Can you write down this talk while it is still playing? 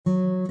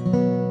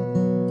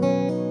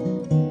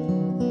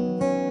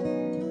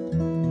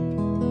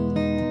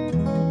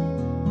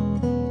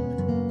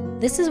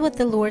This is what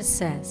the Lord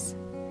says.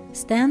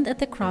 Stand at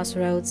the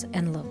crossroads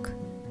and look.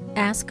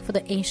 Ask for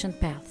the ancient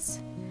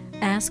paths.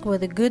 Ask where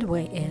the good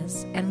way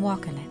is and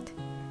walk in it,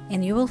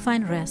 and you will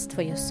find rest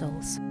for your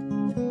souls.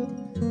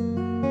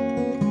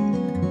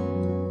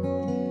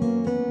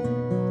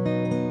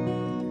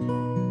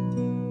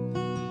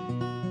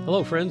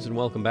 Hello, friends, and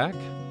welcome back.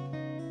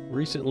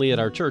 Recently at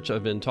our church,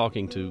 I've been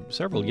talking to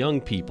several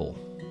young people.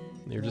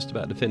 They're just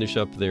about to finish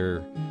up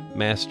their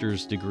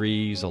master's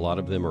degrees. A lot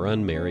of them are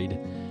unmarried,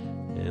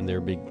 and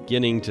they're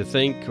beginning to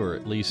think, or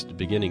at least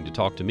beginning to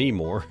talk to me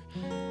more,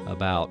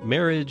 about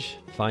marriage,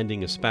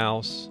 finding a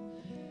spouse.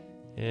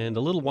 And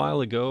a little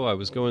while ago, I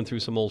was going through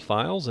some old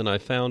files, and I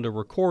found a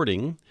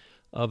recording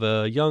of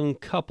a young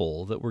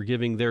couple that were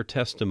giving their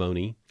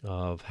testimony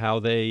of how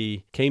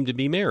they came to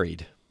be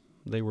married.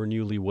 They were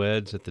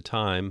newlyweds at the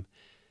time,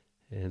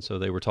 and so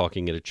they were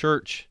talking at a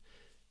church,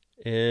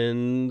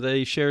 and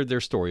they shared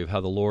their story of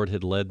how the Lord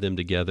had led them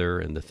together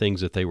and the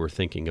things that they were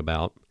thinking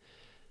about.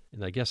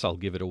 And I guess I'll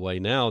give it away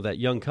now. That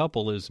young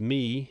couple is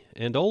me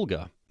and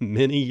Olga.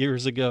 Many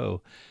years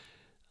ago,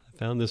 I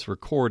found this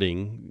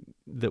recording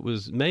that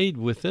was made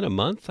within a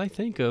month, I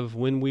think, of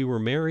when we were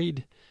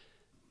married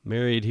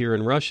here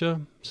in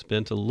Russia,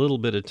 spent a little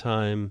bit of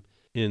time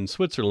in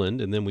Switzerland,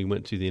 and then we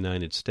went to the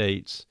United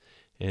States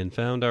and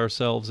found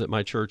ourselves at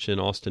my church in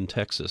Austin,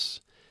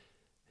 Texas.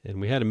 And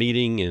we had a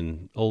meeting,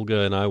 and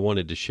Olga and I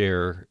wanted to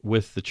share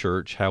with the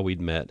church how we'd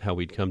met, how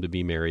we'd come to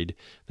be married.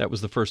 That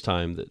was the first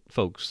time that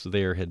folks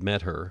there had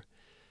met her.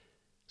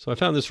 So I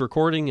found this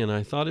recording, and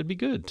I thought it'd be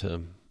good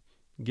to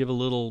give a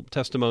little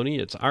testimony.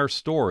 It's our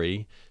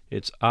story.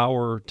 It's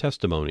our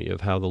testimony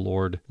of how the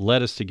Lord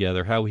led us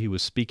together, how He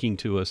was speaking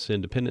to us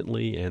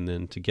independently and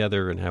then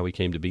together, and how we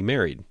came to be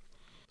married.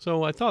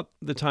 So I thought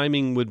the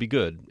timing would be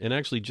good. And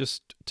actually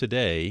just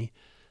today,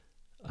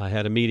 I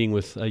had a meeting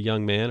with a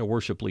young man, a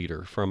worship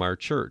leader from our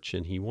church,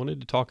 and he wanted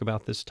to talk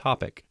about this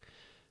topic.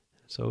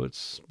 So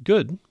it's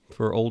good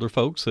for older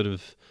folks that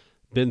have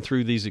been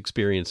through these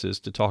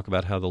experiences to talk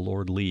about how the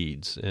Lord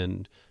leads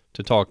and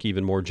to talk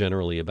even more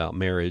generally about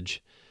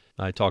marriage.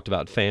 I talked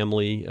about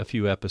family a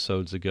few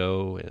episodes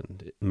ago,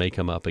 and it may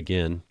come up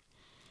again.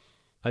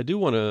 I do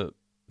want to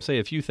say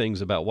a few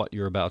things about what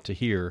you're about to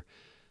hear.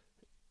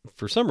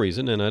 For some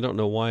reason, and I don't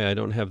know why I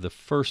don't have the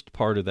first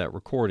part of that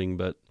recording,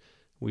 but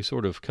we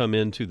sort of come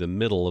into the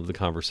middle of the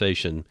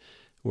conversation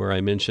where I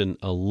mention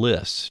a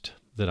list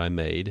that I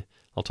made.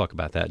 I'll talk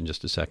about that in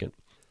just a second.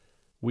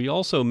 We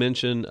also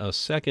mention a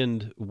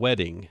second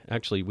wedding.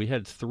 Actually, we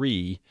had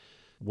 3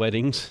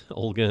 weddings,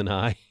 Olga and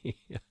I.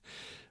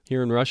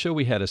 Here in Russia,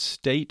 we had a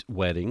state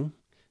wedding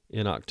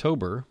in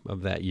October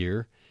of that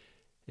year,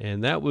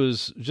 and that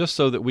was just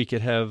so that we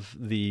could have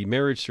the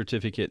marriage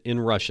certificate in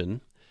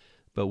Russian,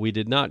 but we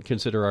did not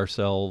consider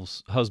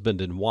ourselves husband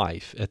and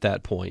wife at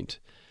that point.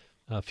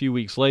 A few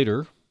weeks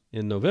later,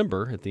 in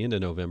November, at the end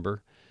of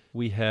November,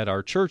 we had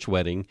our church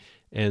wedding,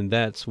 and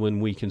that's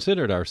when we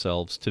considered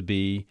ourselves to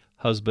be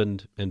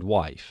husband and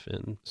wife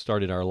and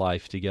started our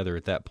life together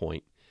at that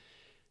point.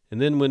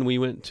 And then when we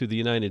went to the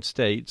United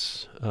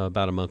States,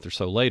 about a month or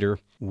so later,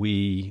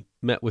 we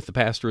met with the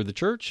pastor of the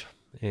church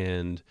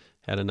and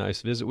had a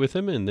nice visit with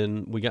him, and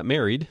then we got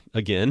married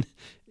again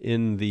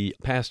in the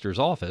pastor's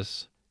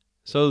office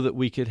so that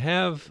we could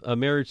have a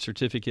marriage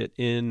certificate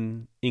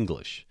in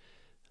English.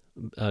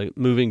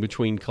 Moving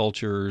between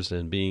cultures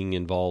and being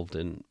involved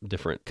in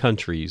different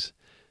countries,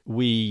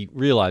 we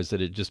realized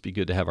that it'd just be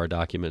good to have our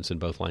documents in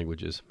both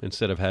languages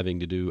instead of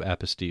having to do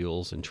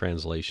apostilles and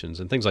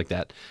translations and things like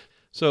that.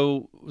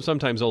 So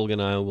sometimes Olga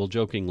and I will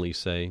jokingly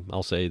say,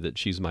 I'll say that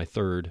she's my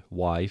third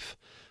wife.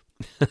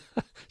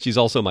 She's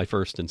also my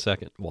first and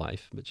second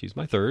wife, but she's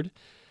my third.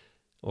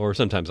 Or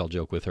sometimes I'll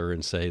joke with her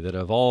and say that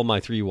of all my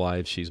 3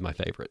 wives, she's my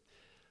favorite.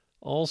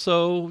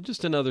 Also,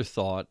 just another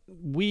thought,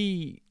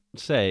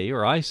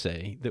 I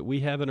say, that we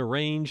have an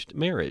arranged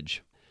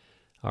marriage.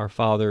 Our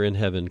Father in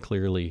heaven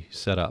clearly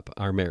set up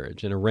our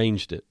marriage and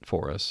arranged it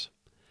for us.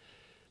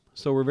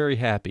 So we're very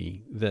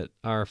happy that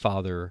our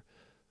Father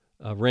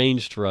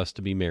arranged for us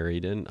to be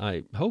married, and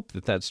I hope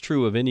that that's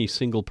true of any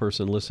single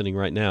person listening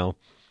right now,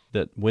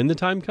 that when the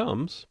time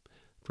comes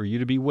for you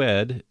to be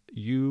wed,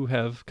 you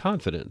have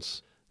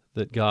confidence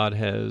that God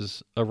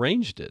has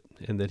arranged it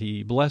and that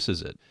He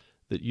blesses it,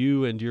 that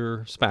you and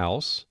your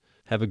spouse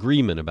have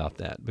agreement about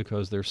that,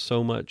 because there's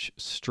so much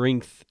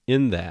strength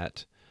in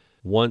that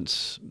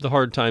once the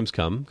hard times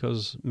come,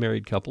 because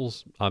married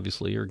couples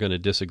obviously are going to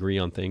disagree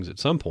on things at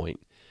some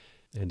point.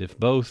 And if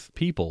both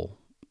people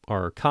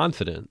are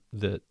confident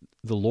that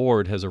the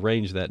Lord has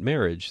arranged that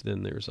marriage,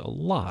 then there's a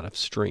lot of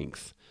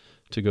strength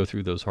to go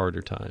through those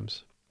harder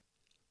times.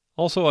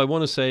 Also, I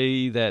want to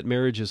say that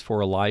marriage is for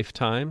a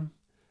lifetime.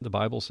 The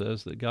Bible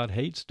says that God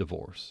hates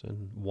divorce,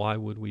 and why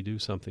would we do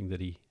something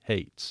that He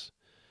hates?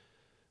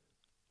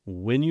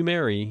 When you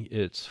marry,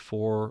 it's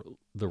for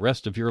the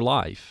rest of your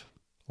life,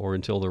 or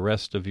until the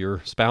rest of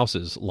your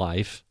spouse's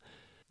life.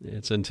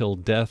 It's until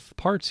death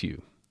parts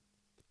you.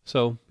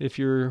 So if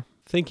you're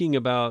thinking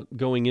about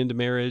going into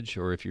marriage,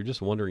 or if you're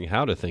just wondering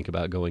how to think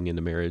about going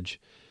into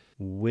marriage,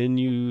 when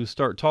you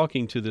start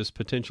talking to this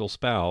potential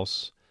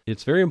spouse,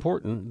 it's very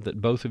important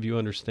that both of you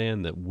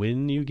understand that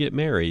when you get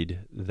married,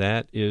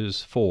 that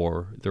is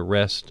for the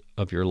rest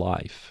of your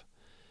life.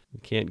 You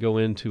can't go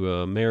into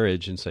a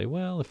marriage and say,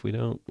 well, if we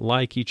don't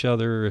like each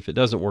other, if it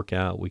doesn't work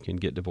out, we can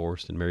get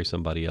divorced and marry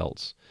somebody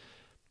else.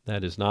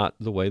 That is not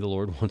the way the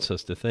Lord wants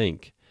us to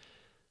think.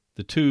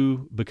 The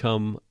two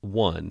become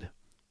one,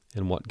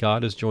 and what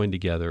God has joined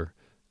together,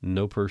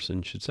 no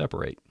person should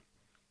separate.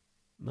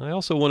 I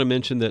also want to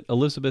mention that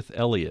Elisabeth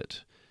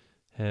Elliot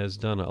has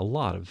done a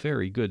lot of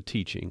very good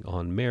teaching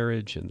on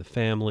marriage and the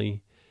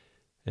family,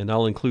 and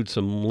I'll include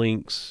some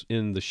links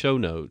in the show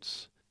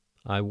notes.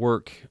 I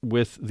work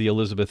with the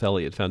Elisabeth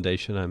Elliot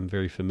Foundation. I'm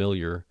very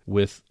familiar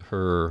with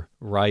her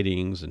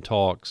writings and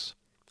talks.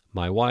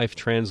 My wife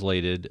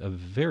translated a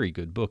very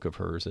good book of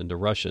hers into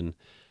Russian.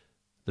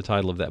 The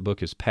title of that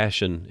book is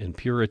Passion and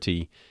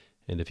Purity,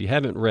 and if you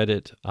haven't read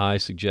it, I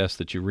suggest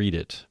that you read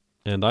it.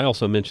 And I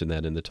also mentioned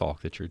that in the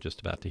talk that you're just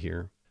about to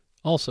hear.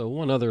 Also,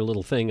 one other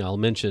little thing I'll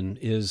mention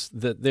is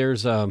that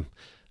there's a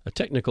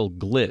technical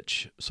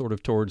glitch sort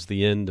of towards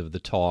the end of the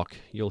talk.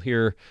 You'll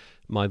hear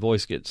my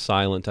voice get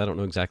silent. I don't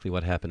know exactly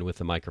what happened with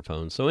the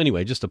microphone. So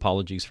anyway, just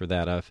apologies for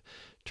that. I've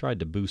tried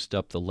to boost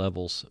up the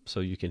levels so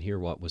you can hear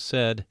what was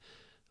said,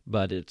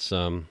 but it's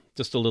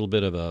just a little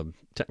bit of a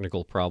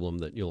technical problem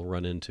that you'll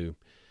run into.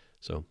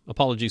 So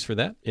apologies for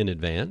that in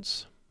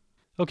advance.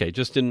 Okay,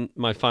 just in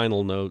my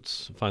final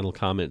notes, final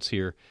comments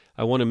here,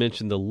 I want to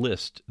mention the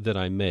list that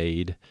I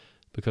made,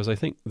 because I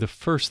think the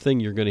first thing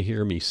you're going to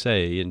hear me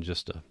say in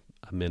just a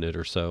minute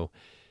or so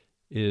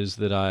is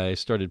that I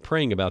started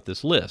praying about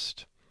this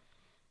list.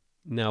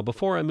 Now,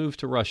 before I moved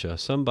to Russia,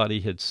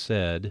 somebody had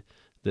said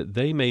that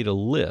they made a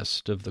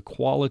list of the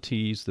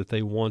qualities that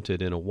they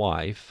wanted in a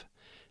wife,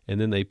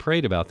 and then they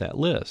prayed about that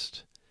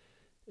list.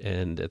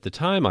 And at the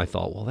time I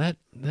thought, well,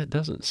 that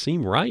doesn't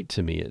seem right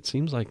to me. It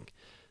seems like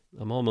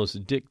I'm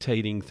almost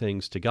dictating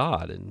things to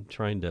God and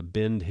trying to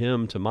bend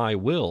Him to my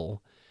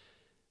will.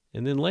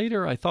 And then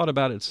later I thought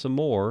about it some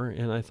more,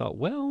 and I thought,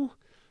 well,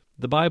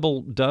 the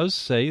Bible does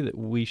say that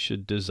we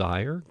should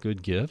desire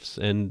good gifts,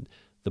 and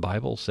the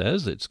Bible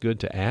says it's good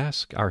to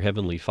ask our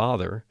Heavenly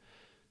Father.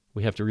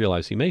 We have to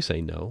realize He may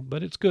say no,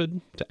 but it's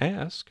good to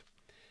ask.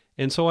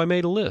 And so I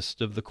made a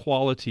list of the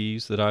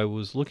qualities that I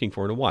was looking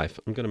for in a wife.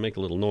 I'm going to make a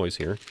little noise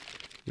here.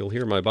 You'll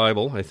hear my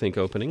Bible, I think,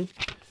 opening,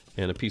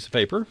 and a piece of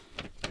paper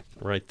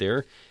right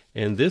there.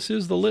 And this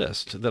is the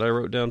list that I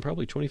wrote down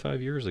probably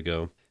 25 years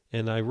ago,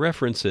 and I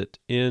reference it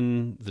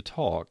in the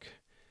talk.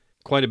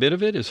 Quite a bit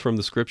of it is from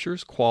the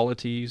Scriptures,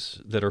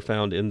 qualities that are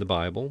found in the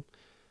Bible.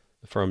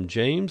 From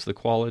James, the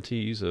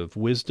qualities of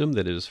wisdom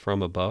that is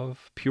from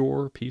above,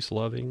 pure,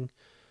 peace-loving,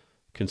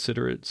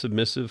 considerate,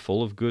 submissive,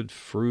 full of good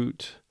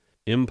fruit,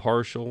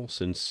 impartial,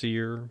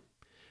 sincere.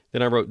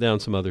 Then I wrote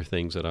down some other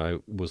things that I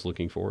was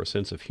looking for: a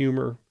sense of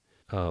humor,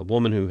 a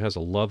woman who has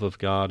a love of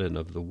God and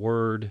of the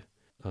Word,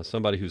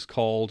 somebody who's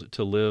called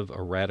to live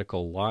a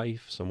radical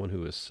life, someone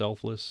who is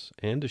selfless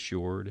and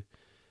assured,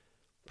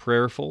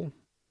 prayerful.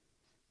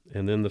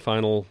 And then the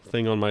final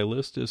thing on my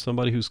list is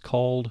somebody who's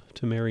called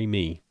to marry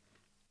me.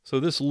 So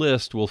this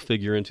list will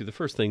figure into the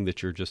first thing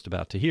that you're just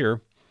about to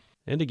hear.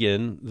 And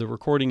again, the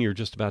recording you're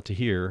just about to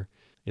hear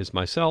is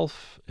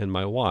myself and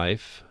my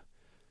wife.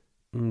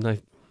 I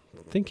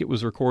think it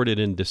was recorded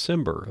in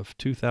December of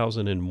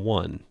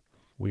 2001.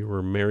 We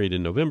were married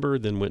in November,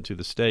 then went to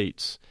the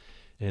States,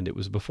 and it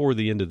was before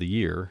the end of the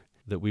year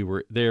that we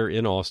were there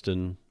in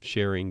Austin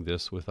sharing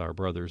this with our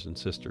brothers and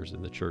sisters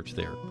in the church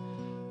there.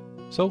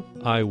 So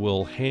I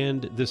will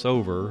hand this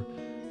over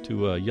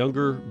to a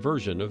younger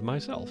version of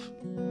myself.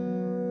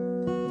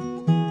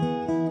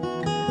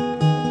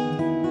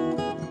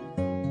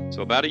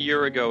 So about a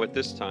year ago at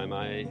this time,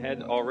 I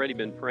had already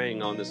been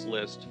praying on this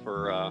list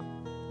for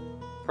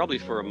probably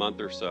for a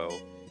month or so.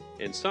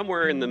 And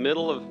somewhere in the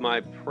middle of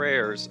my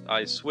prayers,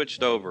 I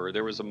switched over.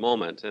 There was a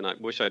moment, and I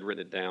wish I'd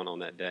written it down on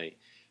that day,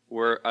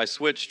 where I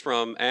switched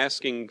from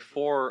asking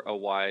for a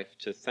wife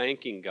to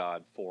thanking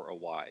God for a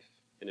wife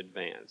in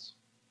advance.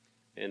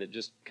 And it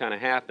just kind of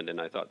happened, and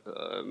I thought,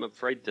 I'm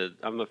afraid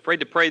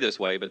to pray this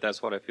way, but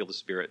that's what I feel the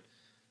Spirit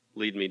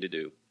lead me to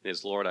do,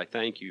 is, Lord, I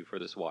thank you for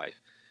this wife.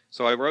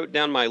 So I wrote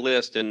down my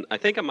list, and I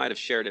think I might have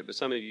shared it, but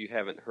some of you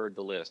haven't heard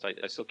the list.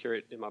 I still carry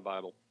it in my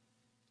Bible.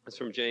 It's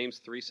from James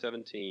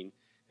 3:17,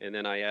 and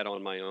then I add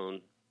on my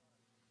own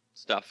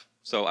stuff.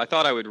 So I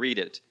thought I would read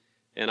it,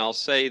 and I'll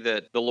say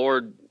that the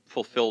Lord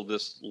fulfilled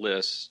this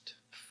list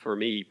for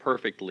me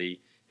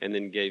perfectly, and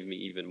then gave me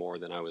even more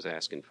than I was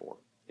asking for.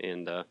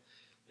 And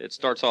it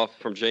starts off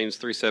from James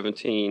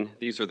 3:17.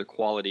 These are the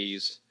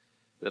qualities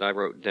that I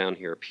wrote down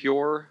here: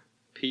 pure,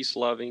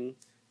 peace-loving,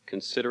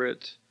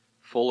 considerate,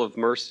 full of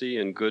mercy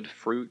and good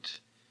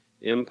fruit,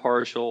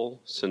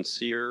 impartial,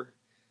 sincere.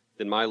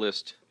 Then my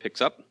list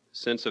picks up: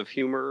 sense of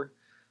humor,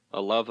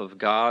 a love of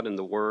God and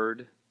the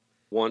Word,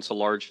 wants a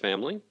large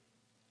family,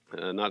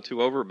 not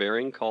too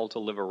overbearing, called to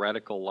live a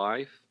radical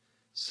life,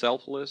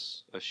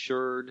 selfless,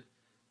 assured,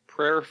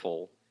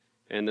 prayerful.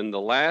 And then the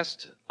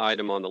last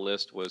item on the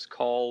list was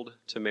called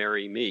to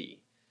marry me,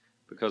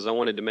 because I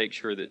wanted to make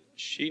sure that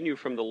she knew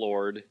from the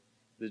Lord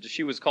that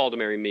she was called to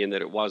marry me and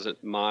that it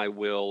wasn't my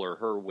will or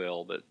her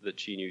will, but that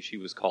she knew she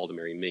was called to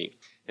marry me.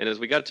 And as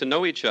we got to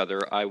know each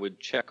other, I would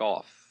check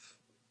off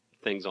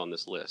things on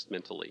this list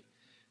mentally.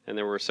 And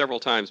there were several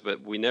times,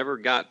 but we never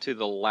got to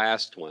the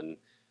last one,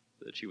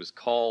 that she was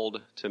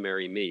called to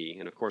marry me.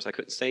 And of course, I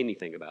couldn't say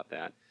anything about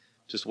that,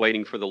 just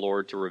waiting for the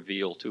Lord to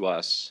reveal to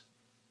us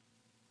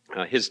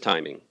his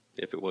timing,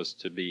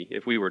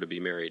 if we were to be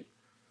married.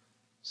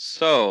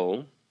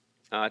 So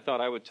I thought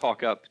I would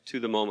talk up to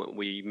the moment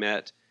we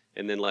met,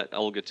 and then let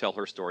Olga tell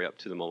her story up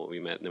to the moment we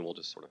met, and then we'll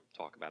just sort of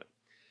talk about it.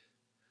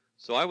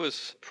 So I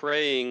was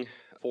praying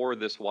for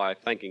this wife,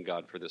 thanking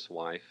God for this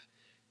wife,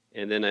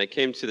 and then I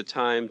came to the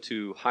time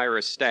to hire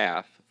a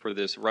staff for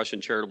this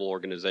Russian charitable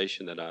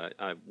organization that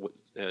I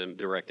am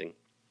directing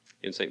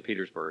in St.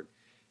 Petersburg.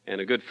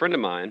 And a good friend of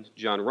mine,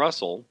 John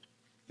Russell,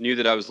 knew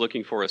that I was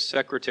looking for a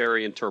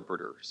secretary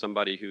interpreter,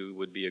 somebody who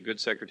would be a good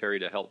secretary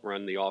to help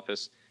run the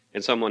office,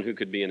 and someone who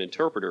could be an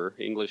interpreter,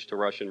 English to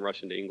Russian,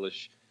 Russian to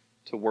English,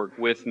 to work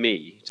with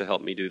me to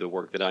help me do the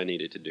work that I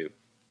needed to do.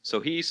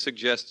 So he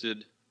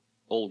suggested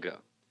Olga,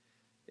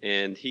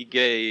 and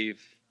he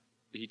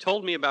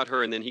told me about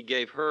her, and then he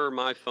gave her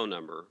my phone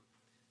number,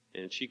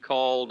 and she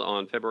called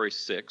on February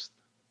 6th,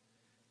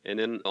 and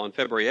then on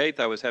February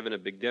 8th I was having a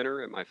big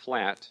dinner at my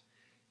flat,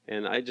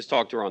 and I just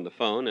talked to her on the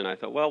phone, and I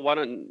thought, well,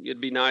 it'd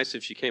be nice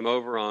if she came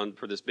over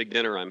for this big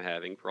dinner I'm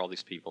having for all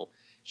these people.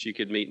 She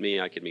could meet me,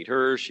 I could meet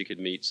her, she could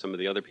meet some of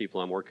the other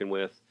people I'm working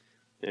with,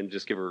 and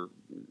just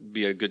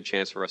be a good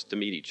chance for us to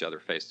meet each other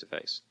face to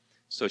face.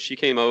 So she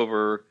came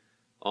over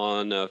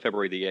on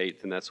February the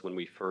 8th, and that's when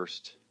we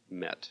first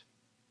met.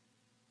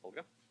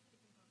 Olga?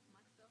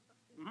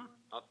 Mm-hmm.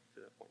 Up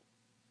to that point.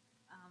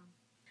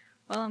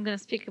 Well, I'm going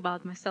to speak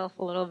about myself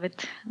a little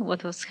bit,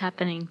 what was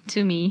happening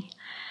to me.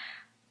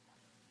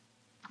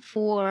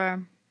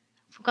 For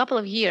a couple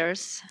of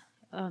years,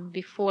 up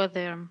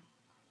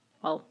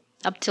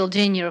till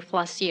January of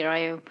last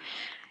year,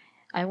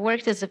 I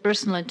worked as a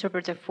personal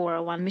interpreter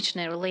for one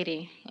missionary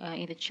lady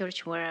in the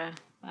church where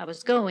I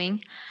was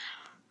going,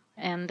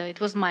 and it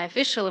was my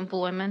official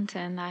employment.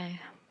 And I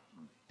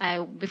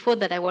before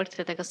that I worked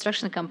at a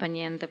construction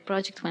company, and the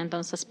project went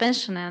on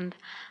suspension, and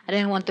I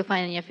didn't want to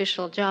find any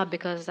official job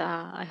because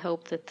I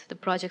hoped that the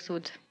project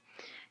would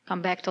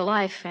come back to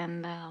life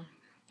and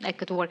I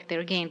could work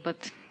there again.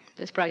 But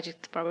this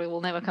project probably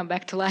will never come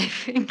back to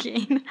life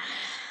again.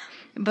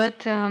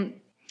 But at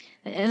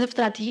the end of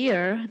that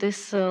year,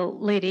 this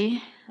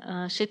lady,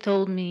 she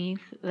told me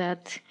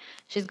that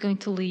she's going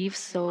to leave,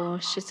 so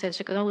she said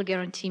she could only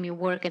guarantee me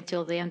work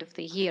until the end of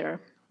the year,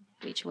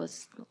 which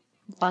was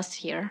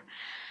last year.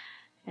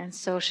 And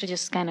so she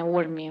just kind of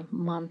warned me a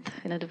month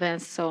in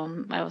advance,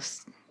 so I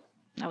was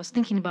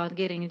thinking about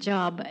getting a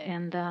job,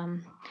 and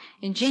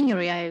in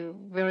January I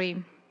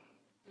very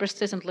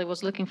persistently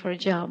was looking for a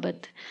job,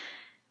 but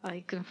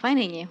I couldn't find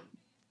any.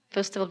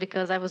 First of all,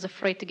 because I was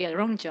afraid to get a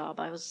wrong job.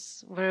 I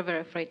was very,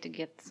 very afraid to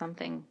get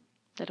something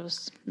that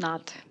was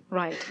not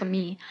right for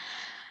me.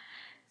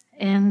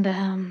 And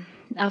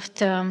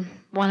after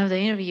one of the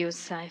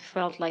interviews, I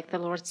felt like the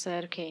Lord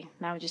said, okay,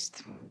 now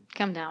just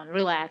calm down,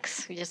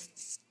 relax.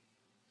 Just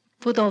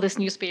put all these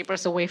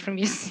newspapers away from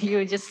you.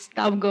 You just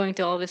stop going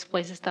to all these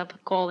places, stop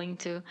calling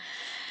to,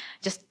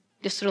 just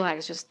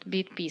relax, just be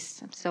at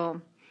peace. So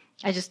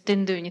I just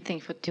didn't do anything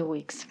for 2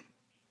 weeks.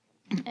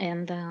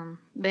 And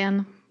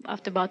then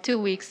after about 2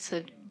 weeks,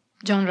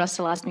 John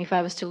Russell asked me if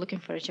I was still looking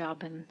for a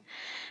job and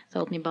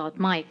told me about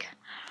Mike.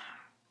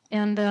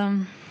 And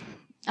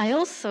I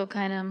also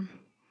kind of,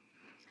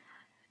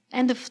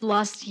 end of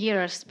last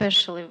year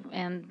especially,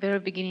 and very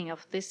beginning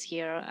of this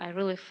year, I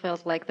really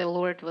felt like the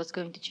Lord was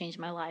going to change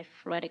my life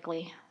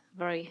radically,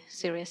 very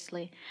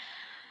seriously.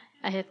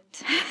 I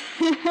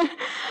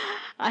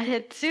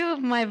had two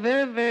of my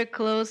very, very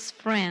close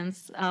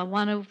friends.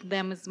 One of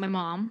them is my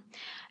mom,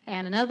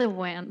 and another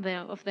one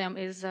of them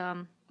is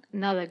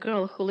another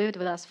girl who lived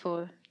with us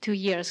for 2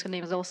 years. Her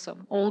name is also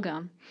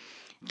Olga,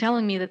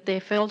 telling me that they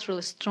felt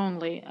really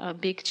strongly a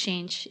big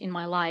change in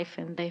my life,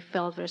 and they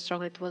felt very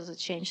strongly it was a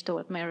change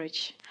toward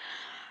marriage.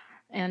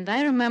 And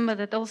I remember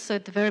that also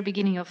at the very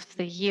beginning of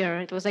the year,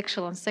 it was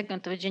actually on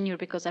 2nd of January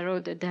because I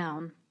wrote it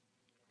down.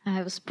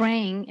 I was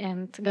praying,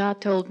 and God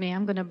told me,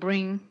 I'm going to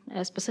bring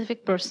a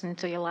specific person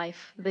into your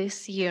life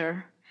this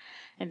year,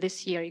 and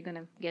this year you're going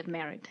to get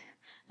married.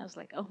 I was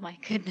like, oh my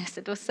goodness,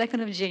 it was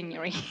 2nd of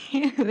January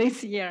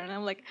this year. And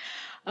I'm like,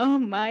 oh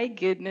my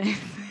goodness,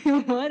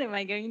 what am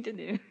I going to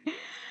do?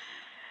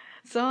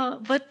 So,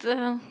 but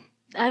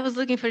I was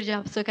looking for a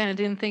job, so I kind of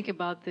didn't think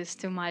about this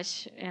too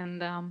much.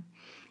 And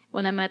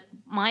when I met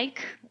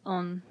Mike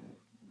on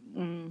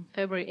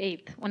February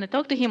 8th, when I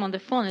talked to him on the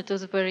phone, it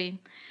was very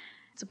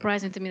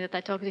surprising to me that I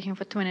talked to him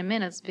for 20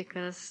 minutes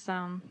because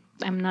I'm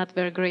not a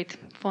very great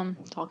phone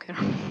talker.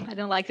 I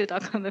don't like to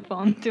talk on the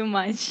phone too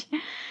much.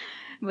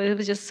 But it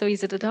was just so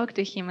easy to talk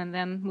to him, and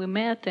then we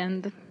met,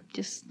 and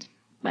just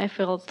I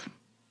felt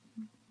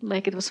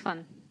like it was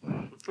fun.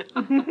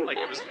 Like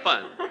it was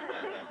fun.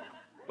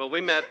 Well, we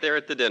met there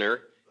at the dinner,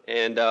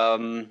 and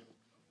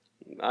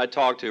I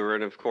talked to her,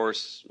 and of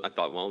course, I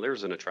thought, well,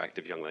 there's an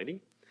attractive young lady.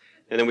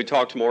 And then we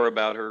talked more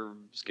about her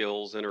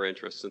skills and her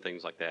interests and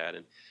things like that.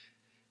 And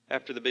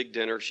after the big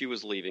dinner, she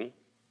was leaving,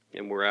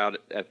 and we're out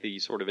at the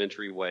sort of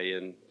entryway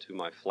into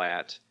my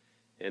flat.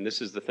 And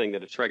this is the thing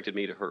that attracted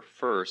me to her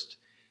first.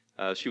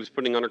 She was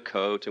putting on her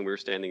coat, and we were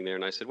standing there,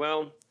 and I said,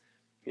 well,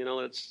 you know,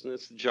 it's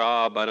a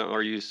job.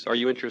 Are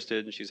you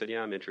interested? And she said,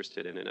 yeah, I'm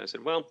interested in it. And I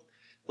said, well,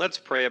 let's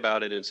pray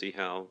about it and see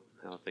how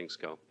things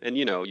go. And,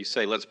 you know, you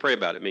say, let's pray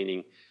about it,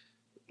 meaning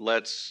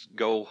let's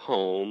go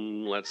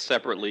home, let's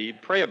separately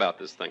pray about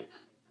this thing.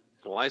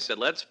 Well, I said,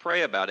 let's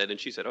pray about it. And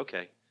she said,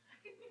 okay.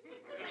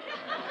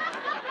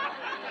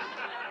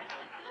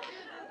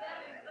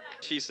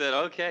 She said,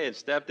 okay, and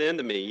stepped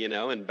into me, you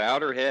know, and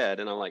bowed her head.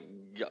 And I'm like,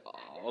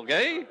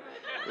 okay,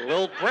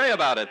 we'll pray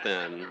about it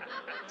then.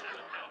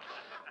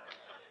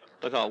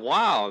 I thought,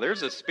 wow,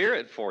 there's a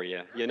spirit for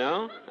you, you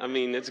know? I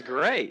mean, it's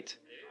great.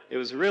 It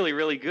was really,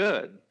 really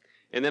good.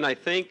 And then I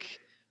think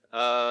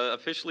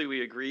officially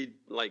we agreed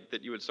like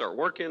that you would start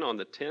working on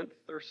the 10th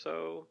or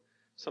so,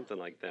 something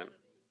like that.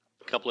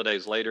 A couple of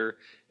days later,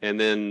 and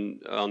then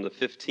on the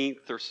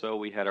 15th or so,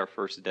 we had our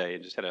first day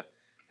and just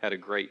had a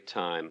great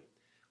time.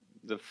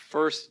 The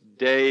first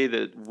day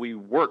that we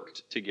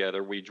worked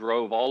together, we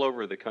drove all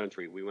over the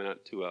country. We went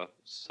out to a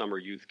summer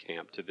youth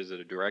camp to visit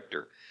a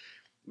director,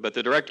 but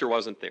the director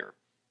wasn't there.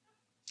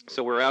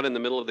 So we're out in the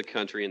middle of the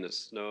country in the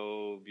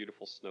snow,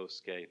 beautiful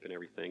snowscape and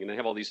everything, and they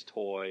have all these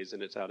toys,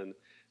 and it's out in.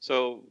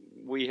 So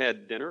we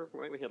had dinner,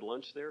 right? We had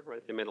lunch there,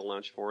 right? They made a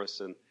lunch for us,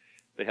 and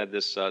they had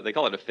this. They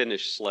call it a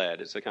Finnish sled.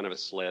 It's a kind of a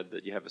sled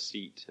that you have a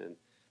seat, and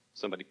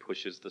somebody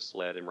pushes the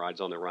sled and rides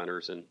on the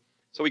runners. And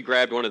so we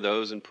grabbed one of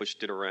those and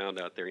pushed it around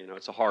out there. You know,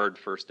 it's a hard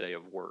first day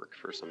of work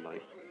for somebody.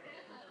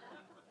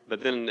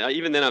 But then,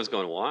 even then, I was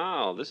going,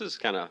 wow, this is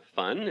kind of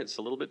fun. It's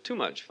a little bit too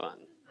much fun.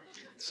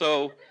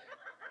 So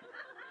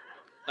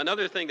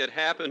another thing that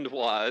happened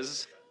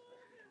was,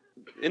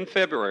 in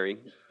February,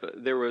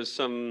 there was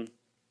some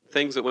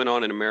things that went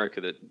on in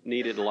America that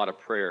needed a lot of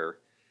prayer.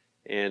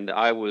 And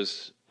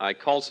I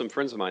called some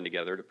friends of mine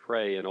together to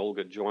pray, and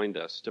Olga joined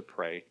us to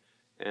pray.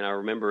 And I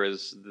remember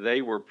as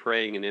they were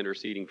praying and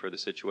interceding for the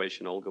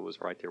situation, Olga was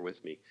right there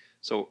with me.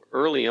 So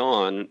early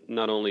on,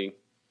 not only,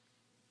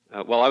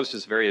 I was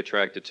just very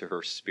attracted to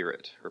her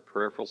spirit, her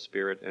prayerful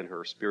spirit and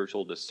her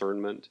spiritual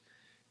discernment.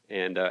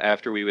 And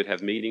after we would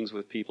have meetings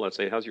with people, I'd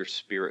say, how's your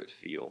spirit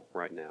feel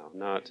right now?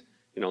 Not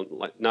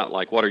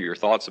like what are your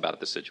thoughts about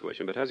the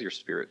situation, but how's your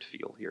spirit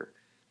feel here?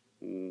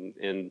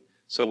 And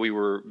so we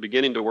were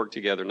beginning to work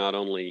together, not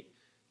only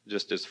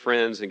just as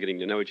friends and getting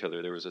to know each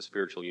other. There was a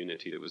spiritual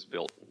unity that was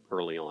built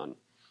early on.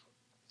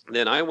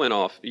 Then I went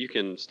off. You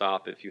can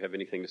stop if you have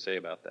anything to say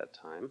about that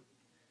time.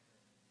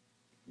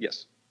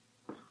 Yes.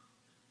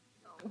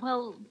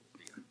 Well,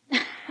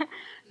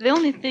 the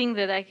only thing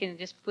that I can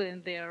just put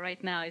in there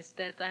right now is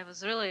that I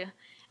was really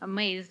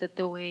amazed at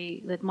the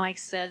way that Mike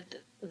said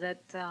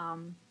that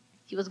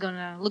he was going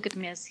to look at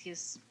me as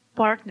his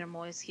partner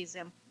more as his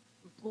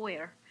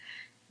employer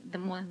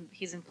than more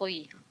his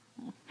employee.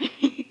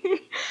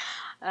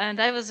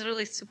 And I was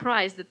really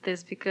surprised at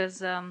this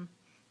because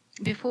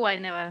before I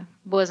never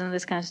was in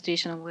this kind of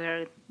situation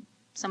where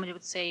somebody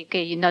would say,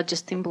 okay, you're not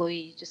just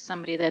employee, you're just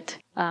somebody that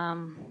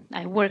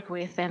I work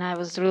with. And I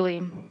was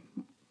really,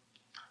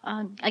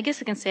 I guess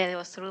I can say I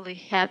was really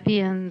happy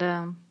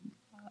and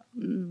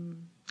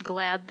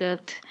glad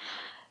that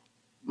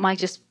Mike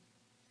just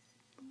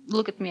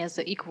looked at me as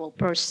an equal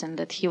person,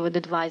 that he would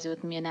advise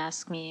with me and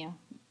ask me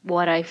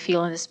what I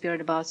feel in the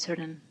spirit about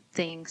certain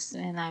things.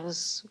 And I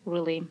was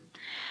really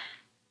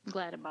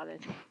glad about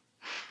it.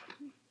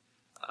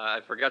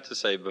 I forgot to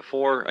say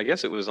before, I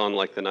guess it was on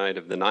like the night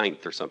of the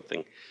 9th or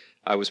something,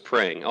 I was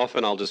praying.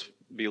 Often I'll just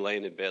be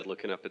laying in bed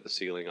looking up at the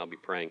ceiling, I'll be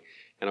praying.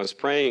 And I was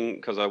praying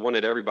because I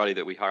wanted everybody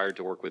that we hired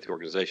to work with the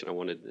organization, I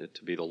wanted it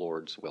to be the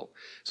Lord's will.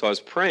 So I was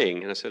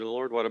praying, and I said,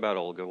 Lord, what about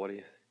Olga? What do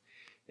you...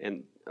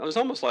 And it was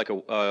almost like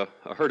I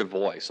heard a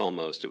voice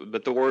almost,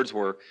 but the words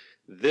were,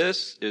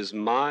 this is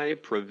my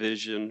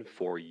provision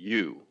for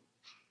you.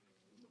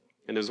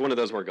 And it was one of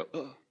those where I go,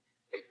 oh.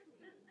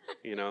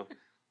 You know,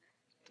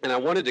 and I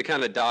wanted to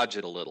kind of dodge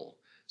it a little.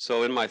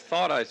 So in my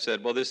thought, I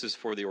said, well, this is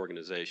for the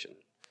organization.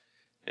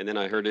 And then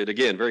I heard it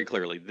again very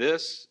clearly.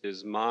 This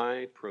is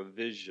my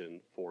provision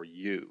for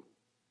you.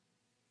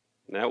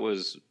 And that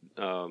was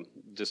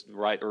just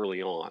right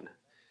early on.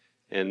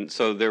 And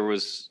so there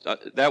was,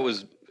 that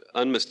was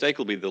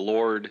unmistakably the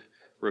Lord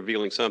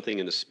revealing something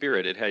in the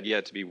Spirit. It had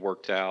yet to be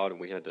worked out, and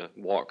we had to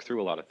walk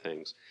through a lot of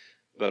things.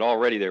 But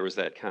already there was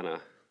that kind of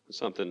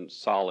something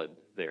solid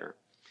there.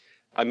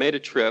 I made a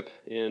trip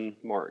in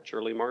March,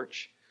 early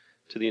March,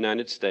 to the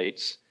United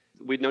States.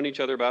 We'd known each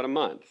other about a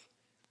month.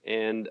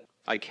 And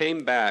I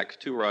came back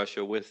to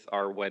Russia with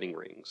our wedding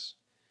rings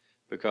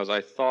because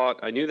I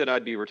knew that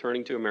I'd be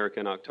returning to America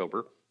in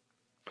October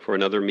for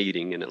another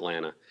meeting in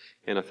Atlanta.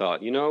 And I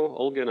thought,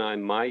 Olga and I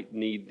might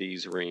need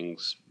these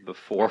rings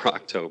before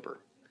October.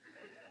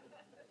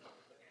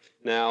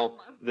 Now,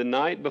 the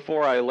night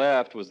before I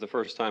left was the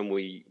first time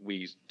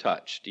we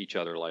touched each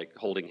other, like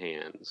holding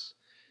hands.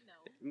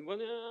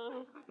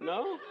 Well,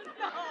 no?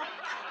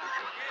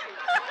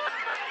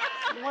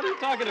 What are you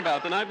talking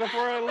about? The night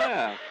before I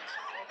left?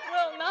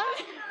 Well,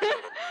 not.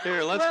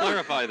 Here, let's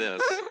clarify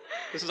this.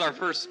 This is our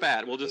first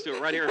spat. We'll just do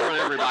it right here in front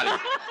of everybody.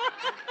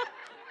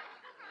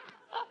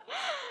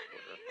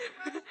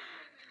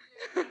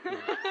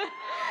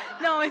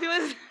 No, it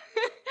was.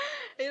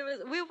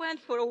 We went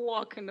for a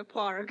walk in the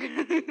park.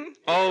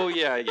 Oh,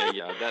 yeah.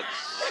 That's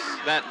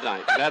that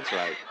night. That's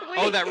right.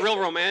 Oh, that real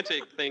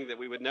romantic thing that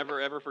we would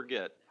never, ever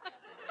forget.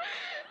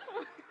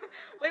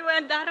 We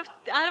went out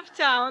of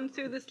town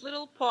to this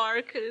little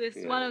park.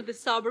 It's one of the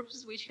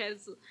suburbs which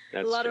has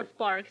a lot of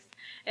parks,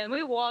 and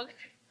we walked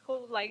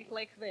like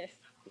this.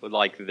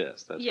 Like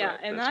this. That's right.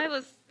 And I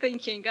was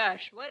thinking,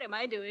 gosh, what am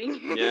I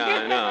doing? Yeah,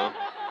 I know.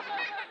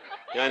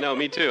 Yeah, I know.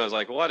 Me too. I was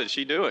like, what is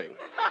she doing?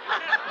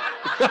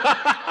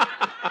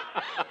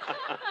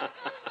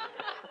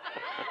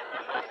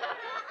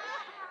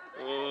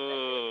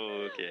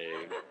 Okay.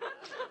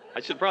 I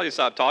should probably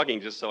stop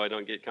talking just so I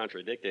don't get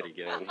contradicted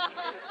again.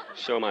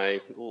 Show my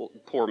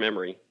poor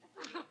memory.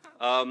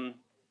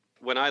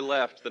 When I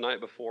left, the night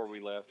before we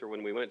left, or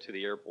when we went to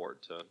the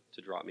airport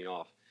to drop me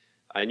off,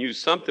 I knew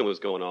something was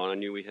going on. I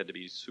knew we had to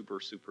be super,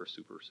 super,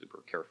 super,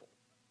 super careful.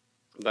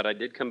 But I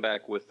did come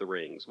back with the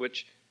rings,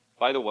 which,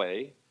 by the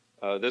way,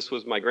 this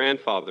was my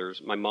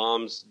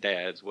mom's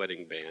dad's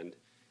wedding band,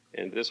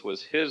 and this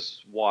was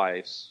his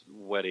wife's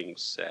wedding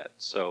set.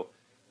 So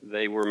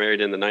they were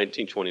married in the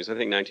 1920s, I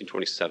think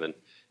 1927,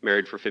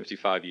 married for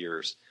 55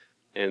 years.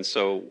 And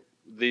so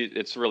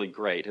it's really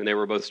great. And they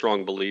were both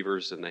strong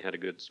believers, and they had a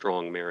good,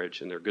 strong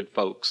marriage, and they're good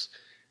folks.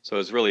 So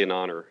it's really an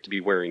honor to be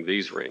wearing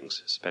these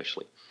rings,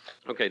 especially.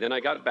 Okay, then I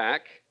got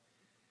back.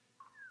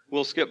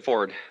 We'll skip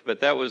forward,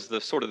 but that was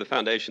the sort of the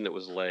foundation that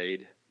was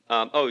laid.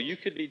 You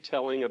could be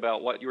telling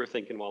about what you were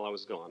thinking while I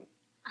was gone.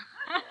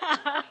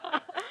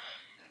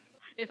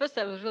 At first,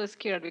 I was really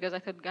scared because I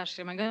thought, "Gosh,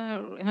 am I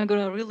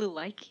gonna really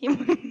like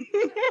him?"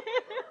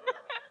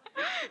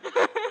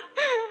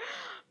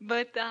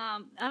 But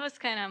I was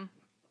kind of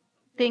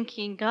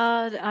thinking,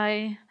 God,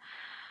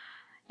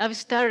 I've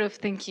started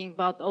thinking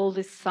about all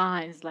these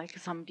signs. Like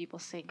some people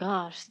say,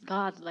 "Gosh,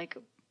 God, like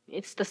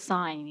it's the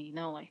sign,"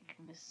 like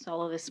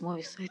all of this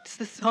movies. It's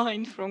the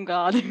sign from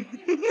God.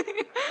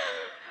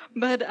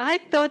 But I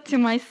thought to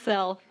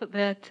myself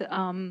that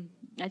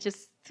I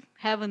just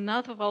have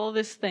enough of all of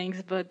these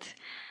things, but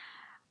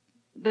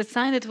the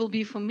sign that will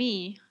be for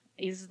me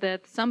is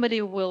that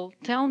somebody will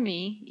tell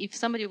me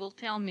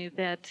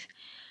that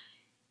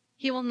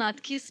he will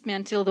not kiss me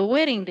until the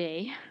wedding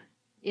day,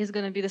 is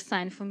going to be the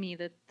sign for me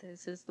that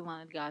this is the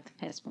one that God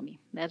has for me.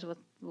 That's what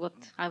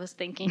I was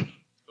thinking.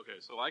 Okay,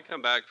 so I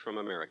come back from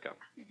America,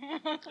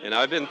 and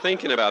I've been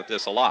thinking about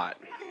this a lot.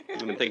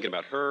 I've been thinking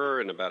about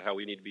her and about how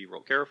we need to be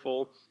real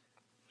careful.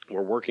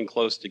 We're working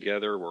close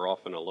together. We're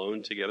often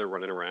alone together,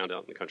 running around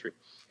out in the country.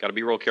 Got to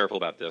be real careful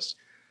about this.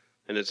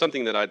 And it's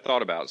something that I'd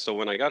thought about. So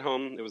when I got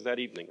home, it was that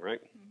evening,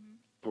 right?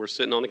 Mm-hmm. We're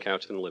sitting on the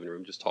couch in the living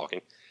room just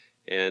talking.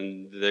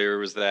 And there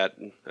was that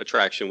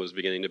attraction was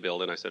beginning to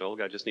build. And I said,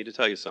 Olga, I just need to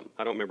tell you something.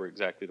 I don't remember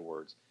exactly the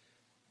words.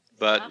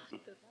 But,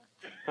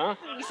 huh?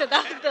 He said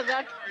after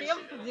that,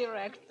 camp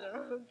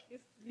director who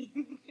kissed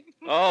me.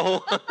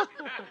 Oh,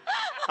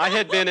 I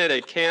had been at a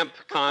camp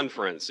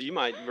conference. You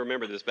might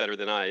remember this better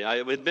than I.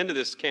 I had been to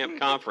this camp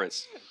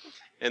conference,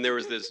 and there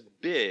was this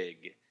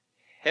big,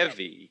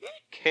 heavy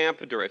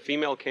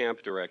female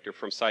camp director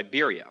from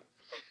Siberia.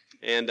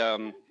 And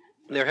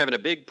they were having a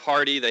big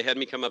party. They had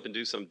me come up and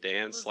do some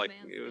dance.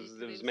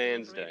 It was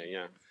Man's Day,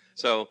 yeah.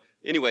 So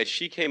anyway,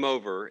 she came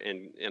over,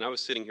 and I was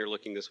sitting here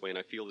looking this way, and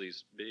I feel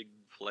these big,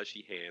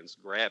 fleshy hands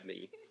grab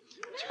me,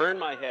 turn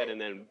my head,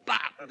 and then bop,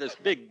 this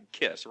big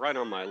kiss right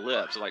on my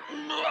lips, like,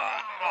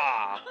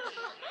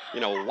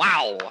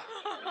 wow.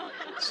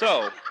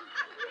 So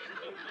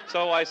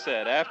I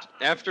said,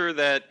 after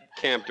that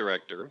camp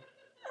director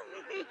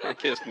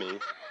kissed me,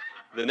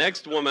 the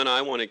next woman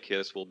I want to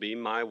kiss will be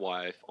my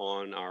wife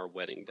on our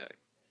wedding day.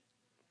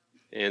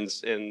 And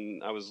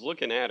I was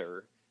looking at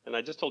her, and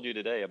I just told you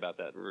today about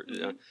that.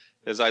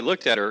 As I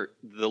looked at her,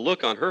 the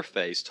look on her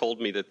face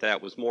told me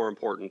that was more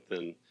important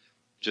than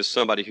just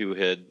somebody who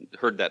had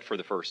heard that for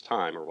the first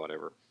time or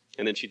whatever.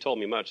 And then she told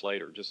me much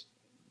later, just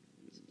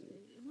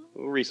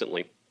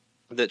recently,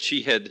 that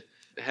she had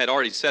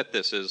already set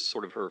this as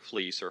sort of her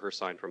fleece or her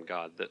sign from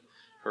God, that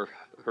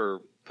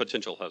her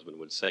potential husband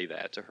would say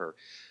that to her.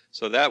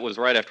 So that was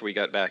right after we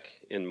got back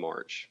in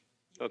March.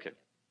 Okay.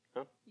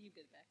 Huh? You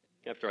get back.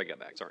 After I got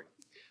back, sorry.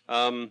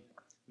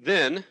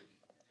 Then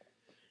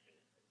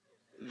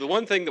the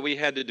one thing that we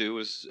had to do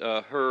was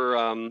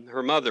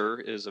her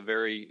mother has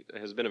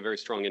been a very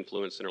strong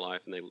influence in her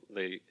life, and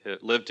they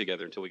lived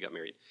together until we got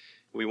married.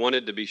 We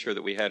wanted to be sure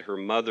that we had her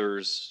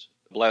mother's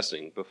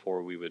blessing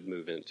before we would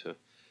move into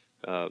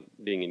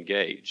being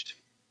engaged.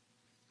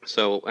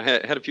 So I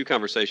had a few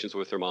conversations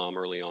with her mom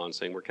early on,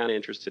 saying we're kind of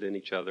interested in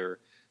each other,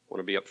 want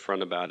to be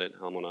upfront about it,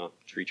 I want to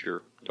treat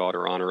your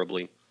daughter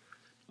honorably.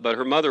 But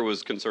her mother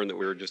was concerned that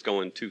we were just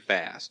going too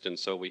fast, and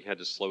so we had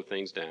to slow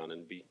things down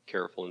and be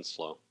careful and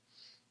slow.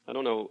 I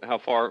don't know how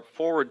far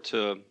forward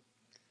to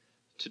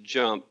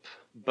jump,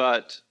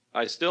 but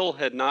I still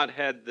had not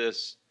had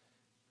this.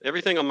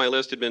 Everything on my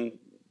list had been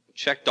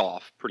checked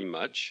off pretty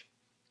much,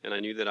 and I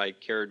knew that I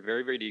cared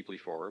very, very deeply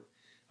for her.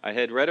 I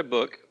had read a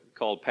book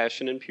called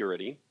Passion and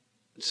Purity.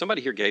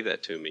 Somebody here gave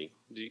that to me.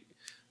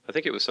 I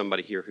think it was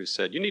somebody here who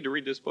said, you need to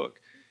read this book.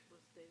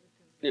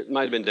 It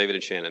might have been David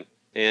and Shannon.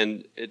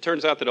 And it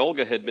turns out that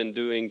Olga had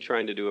been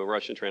trying to do a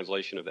Russian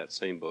translation of that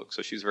same book,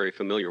 so she's very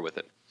familiar with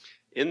it.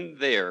 In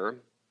there,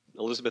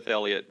 Elizabeth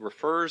Elliot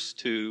refers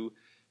to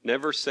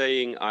never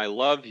saying I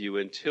love you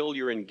until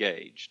you're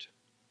engaged.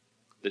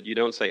 That you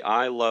don't say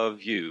I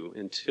love you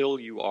until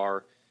you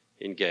are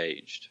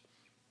engaged.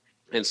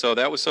 And so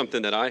that was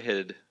something that I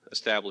had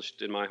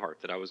established in my heart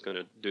that I was going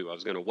to do. I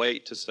was going to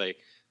wait to say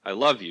I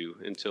love you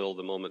until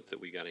the moment that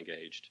we got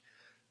engaged.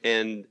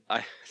 And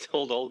I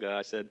told Olga,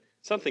 I said,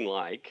 something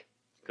like,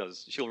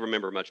 because she'll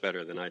remember much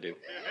better than I do.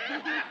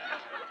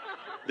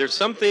 There's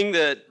something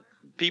that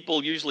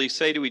people usually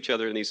say to each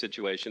other in these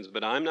situations,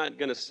 but I'm not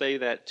going to say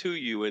that to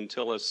you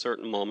until a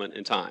certain moment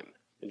in time.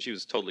 And she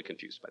was totally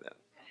confused by that.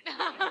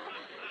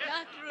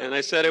 And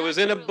I said it was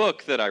in a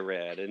book that I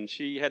read, and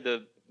she had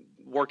to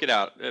work it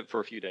out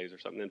for a few days or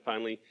something. And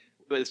finally,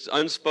 this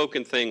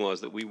unspoken thing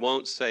was that we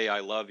won't say I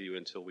love you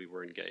until we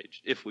were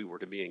engaged, if we were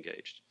to be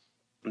engaged.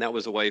 And that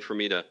was a way for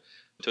me to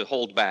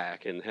hold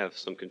back and have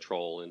some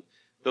control. And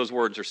those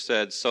words are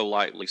said so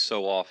lightly,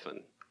 so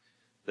often,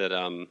 that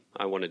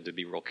I wanted to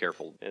be real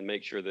careful and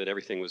make sure that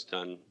everything was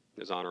done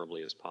as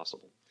honorably as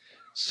possible.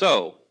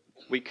 So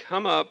we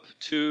come up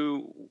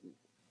to,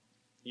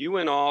 you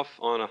went off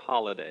on a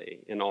holiday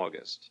in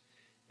August.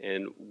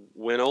 And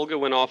when Olga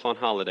went off on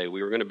holiday,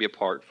 we were going to be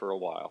apart for a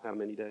while. How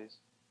many days?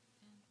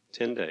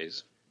 10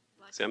 days.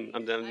 See,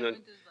 I'm done.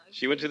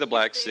 She went to the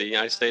Black Sea.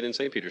 I stayed in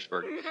St.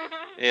 Petersburg.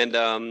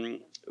 And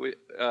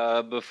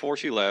before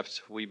she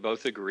left, we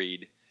both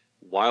agreed,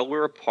 while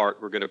we're apart,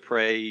 we're going to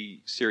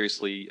pray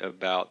seriously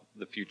about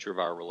the future of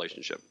our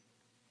relationship,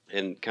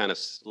 and kind of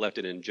left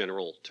it in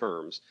general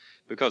terms,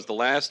 because the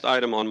last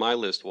item on my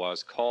list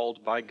was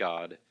called by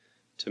God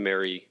to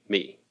marry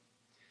me.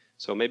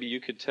 So maybe you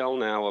could tell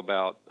now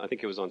about, I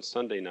think it was on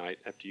Sunday night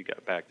after you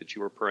got back that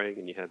you were praying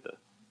and you had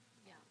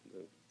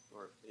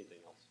or anything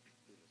else.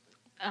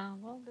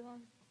 Well, do you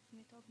want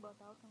me to talk about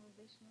our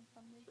conversation on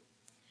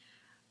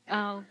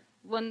Sunday?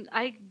 When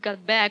I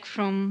got back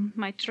from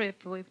my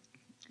trip,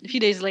 a few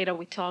days later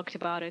we talked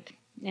about it,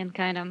 and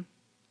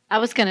I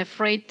was kind of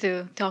afraid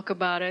to talk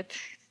about it,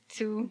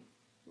 too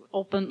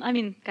open.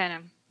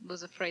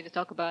 Was afraid to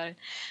talk about it.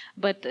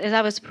 But as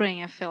I was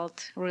praying, I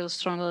felt real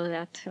strongly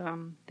that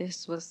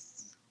this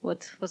was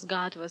what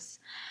God was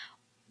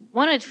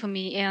wanted for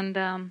me. And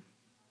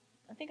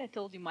I think I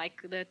told you,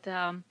 Mike, that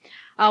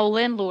our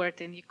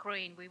landlord in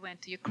Ukraine, we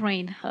went to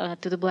Ukraine,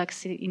 to the Black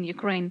Sea in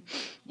Ukraine,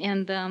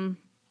 and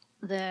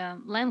the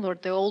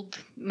landlord, the old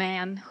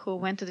man who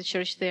went to the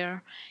church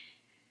there,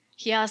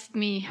 he asked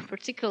me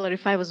particularly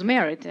if I was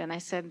married, and I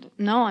said,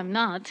 no, I'm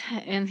not.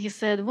 And he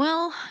said,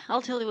 well,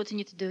 I'll tell you what you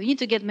need to do. You need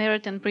to get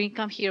married and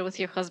come here with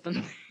your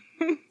husband.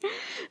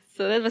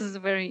 So that was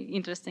very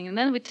interesting. And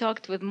then we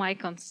talked with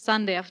Mike on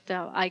Sunday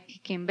after I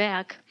came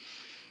back,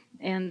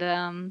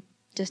 and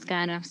just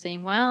kind of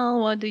saying, well,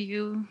 what do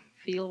you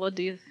feel? What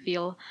do you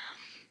feel?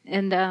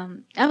 And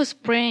I was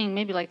praying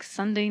maybe like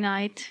Sunday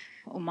night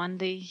or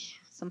Monday,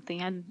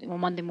 or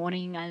Monday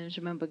morning, I don't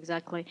remember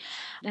exactly.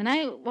 And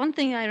one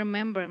thing I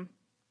remember,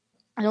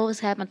 it always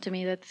happened to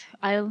me that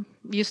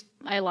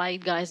I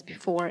liked guys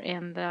before,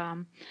 and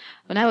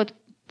when I would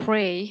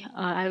pray,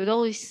 I would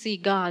always see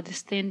God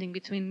standing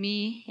between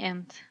me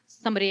and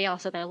somebody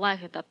else that I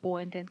liked at that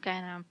point, and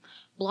kind of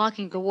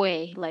blocking the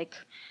way. Like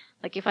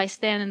if I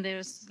stand and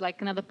there's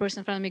like another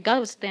person in front of me, God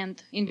would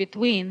stand in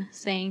between,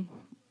 saying,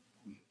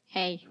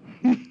 "Hey,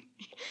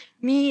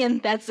 me,"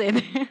 and that's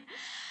it.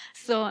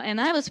 So, and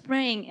I was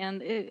praying,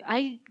 and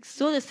I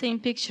saw the same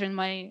picture in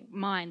my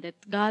mind,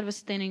 that God was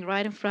standing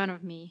right in front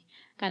of me,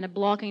 kind of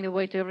blocking the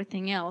way to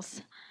everything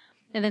else.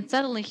 And then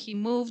suddenly he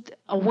moved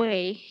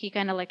away. He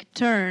kind of like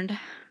turned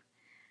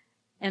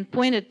and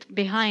pointed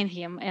behind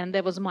him, and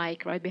there was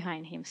Mike right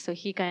behind him. So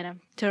he kind of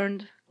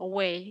turned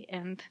away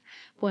and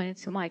pointed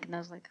to Mike, and I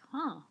was like,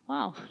 oh,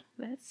 wow,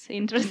 that's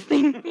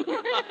interesting.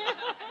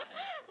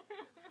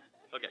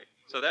 Okay.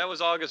 So that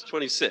was August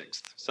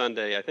 26th,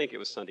 Sunday. I think it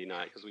was Sunday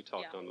night because we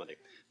talked on Monday.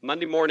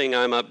 Monday morning,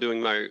 I'm up doing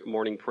my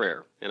morning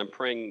prayer, and I'm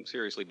praying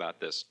seriously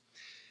about this.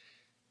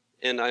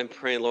 And I'm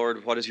praying,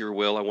 Lord, what is your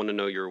will? I want to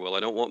know your will.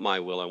 I don't want my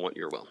will. I want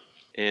your will.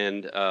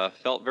 And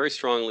felt very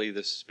strongly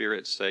the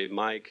Spirit say,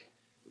 Mike,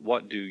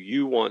 what do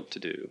you want to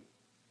do?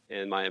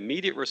 And my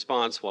immediate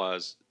response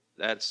was,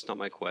 that's not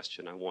my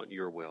question. I want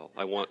your will.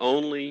 I want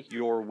only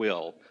your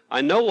will.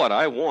 I know what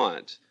I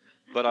want,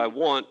 but I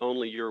want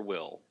only your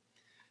will.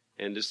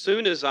 And as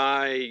soon as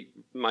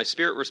my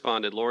spirit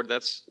responded, Lord,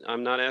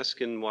 I'm not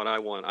asking what I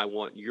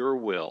want your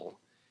will,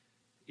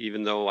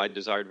 even though I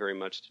desired very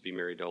much to be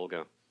married to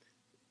Olga.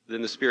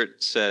 Then the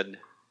Spirit said,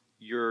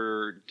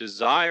 your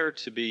desire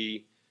to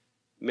be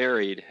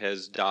married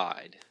has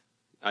died.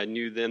 I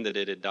knew then that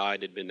it had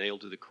died, had been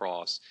nailed to the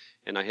cross,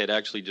 and I had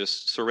actually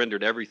just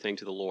surrendered everything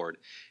to the Lord.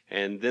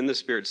 And then the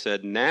Spirit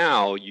said,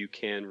 now you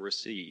can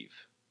receive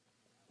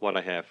what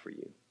I have for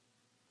you.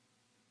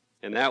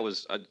 And that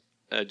was, I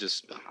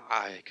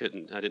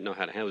didn't know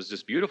how to handle it. It was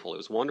just beautiful. It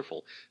was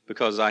wonderful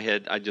because I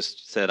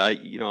just said,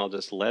 I'll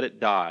just let it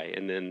die.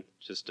 And then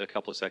just a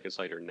couple of seconds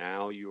later,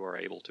 now you are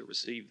able to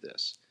receive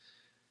this.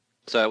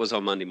 So that was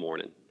on Monday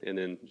morning. And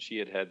then she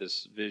had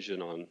this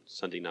vision on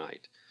Sunday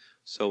night.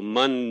 So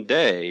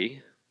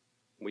Monday,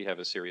 we have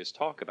a serious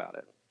talk about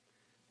it,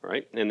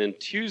 right? And then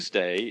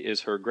Tuesday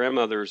is her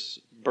grandmother's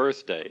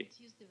birthday.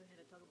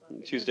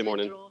 Tuesday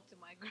morning.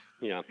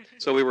 Yeah.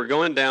 So we were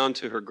going down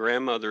to her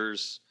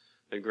grandmother's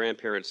and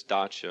grandparents'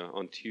 dacha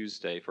on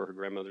Tuesday for her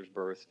grandmother's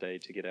birthday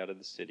to get out of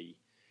the city.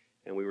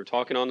 And we were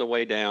talking on the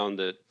way down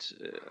that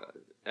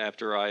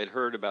after I had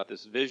heard about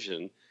this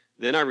vision,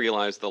 then I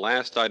realized the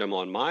last item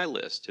on my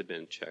list had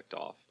been checked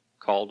off,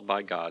 called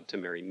by God to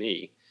marry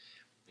me,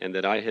 and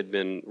that I had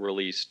been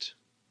released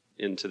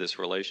into this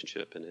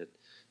relationship and had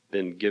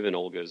been given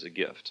Olga as a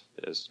gift,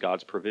 as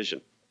God's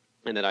provision,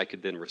 and that I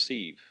could then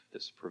receive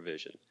this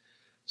provision.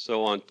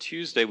 So on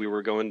Tuesday we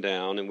were going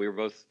down, and we were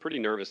both pretty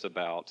nervous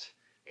about,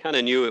 kind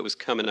of knew it was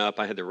coming up.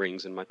 I had the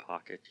rings in my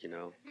pocket,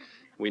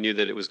 We knew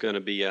that it was going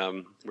to be,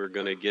 we were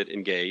going to get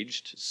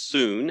engaged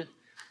soon,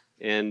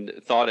 and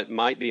thought it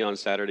might be on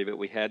Saturday, but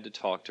we had to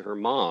talk to her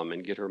mom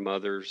and get her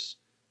mother's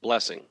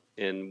blessing,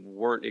 and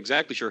weren't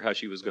exactly sure how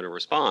she was going to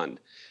respond.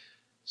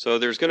 So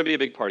there's going to be a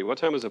big party. What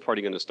time was the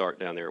party going to start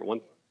down there?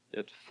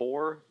 At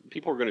 4?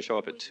 People were going to show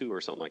up at 2 or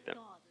something like that.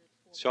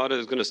 Shada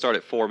is going to start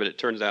at 4, but it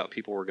turns out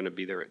people were going to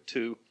be there at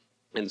 2.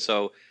 And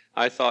so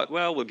I thought,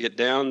 well, we'll get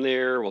down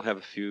there. We'll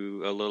have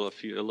a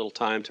little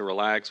time to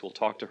relax. We'll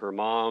talk to her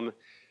mom,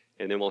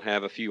 and then we'll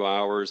have a few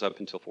hours up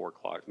until 4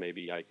 o'clock.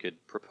 Maybe I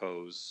could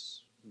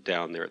propose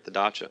down there at the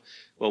dacha.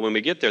 Well, when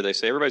we get there, they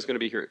say everybody's going to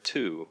be here at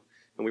 2,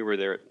 and we were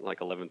there at like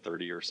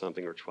 11:30 or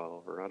something, or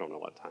 12, or I don't know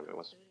what time it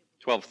was.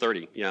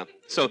 12:30, yeah.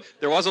 So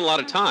there wasn't a lot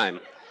of time.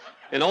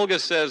 And Olga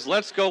says,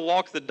 let's go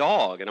walk the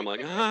dog. And I'm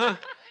like, I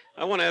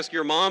want to ask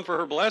your mom for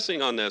her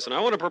blessing on this, and I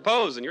want to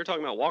propose, and you're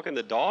talking about walking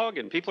the dog,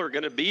 and people are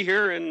going to be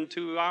here in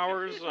 2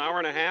 hours, an hour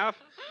and a half?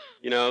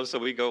 So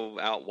we go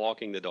out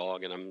walking the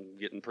dog, and I'm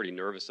getting pretty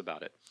nervous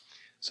about it.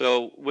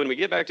 So when we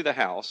get back to the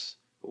house,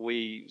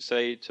 we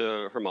say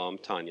to her mom,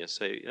 Tanya,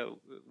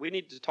 we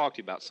need to talk to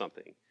you about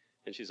something.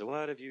 And she said,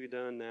 what have you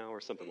done now,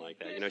 or something like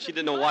that. She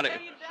didn't know what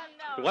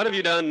have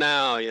you done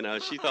now?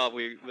 She thought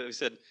we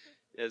said,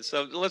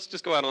 so let's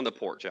just go out on the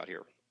porch out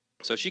here.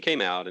 So she came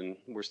out, and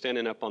we're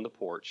standing up on the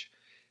porch,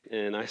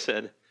 and I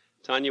said,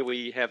 Tanya,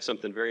 we have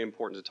something very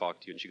important to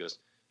talk to you. And she goes,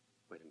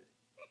 wait a minute.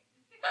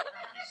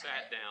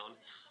 Sat down,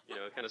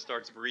 kind of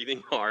starts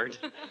breathing hard.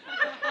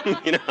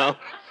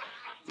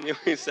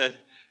 We said,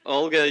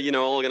 Olga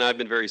and I have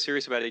been very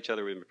serious about each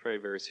other. We've been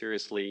praying very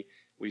seriously.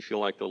 We feel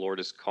like the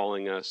Lord is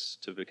calling us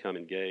to become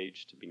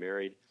engaged, to be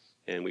married,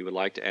 and we would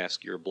like to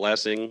ask your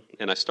blessing.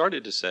 And I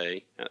started to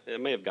say, I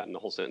may have gotten the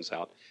whole sentence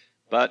out,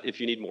 but if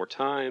you need more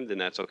time, then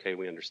that's okay,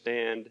 we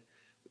understand.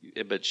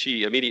 But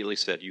she immediately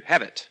said, you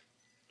have it,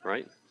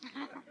 right?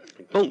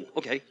 Boom,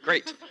 okay,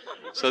 great.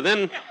 So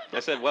then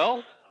I said,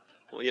 well,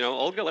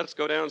 Olga, let's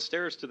go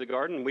downstairs to the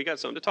garden. We got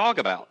something to talk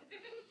about.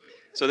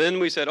 So then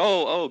we said,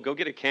 go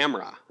get a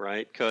camera,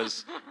 right?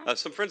 Because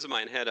some friends of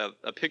mine had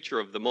a picture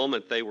of the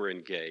moment they were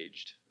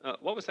engaged.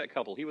 What was that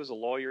couple? He was a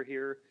lawyer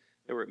here.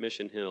 They were at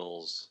Mission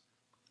Hills.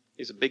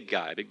 He's a big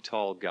guy, big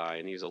tall guy,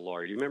 and he's a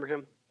lawyer. Do you remember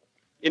him?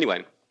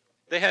 Anyway,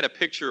 they had a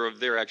picture of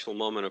their actual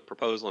moment of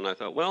proposal, and I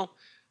thought, well,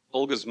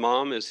 Olga's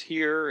mom is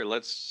here.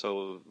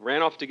 So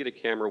ran off to get a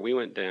camera. We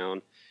went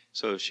down.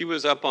 So she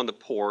was up on the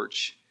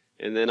porch,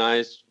 and then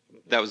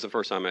that was the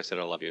first time I said,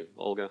 I love you.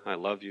 Olga, I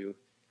love you.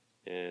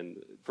 And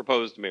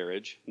proposed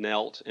marriage,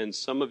 knelt, and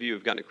some of you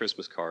have gotten a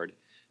Christmas card.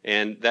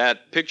 And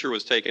that picture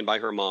was taken by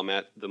her mom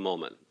at the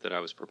moment that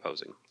I was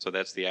proposing. So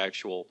that's the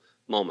actual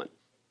moment.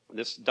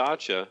 This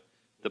dacha,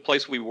 the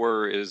place we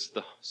were, is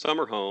the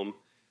summer home.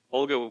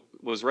 Olga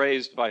was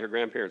raised by her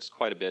grandparents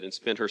quite a bit and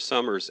spent her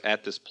summers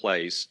at this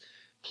place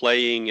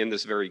playing in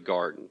this very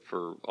garden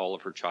for all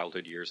of her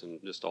childhood years and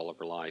just all of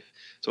her life.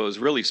 So it was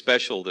really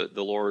special that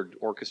the Lord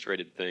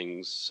orchestrated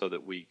things so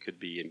that we could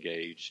be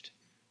engaged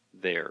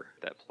there,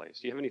 that place.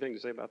 Do you have anything to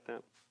say about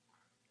that?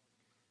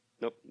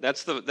 Nope.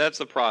 That's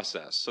the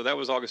process. So that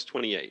was August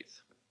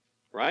 28th,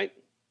 right?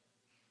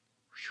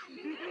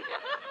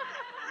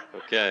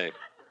 Okay.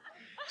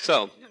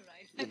 So,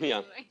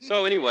 yeah.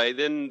 So anyway,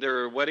 then there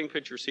are wedding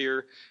pictures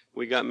here.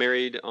 We got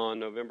married on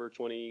November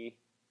 24th.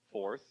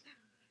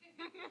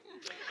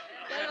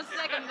 That was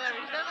second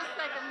marriage.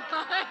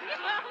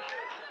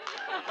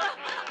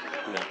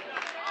 No.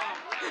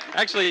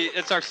 Actually,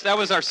 that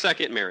was our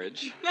second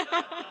marriage.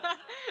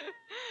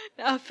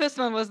 Our first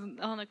one was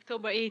on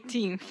October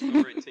 18th.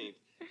 October 18th.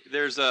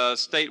 There's a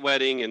state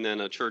wedding and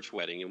then a church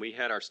wedding, and we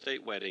had our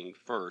state wedding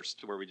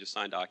first, where we just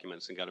signed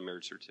documents and got a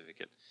marriage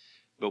certificate.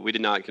 But we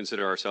did not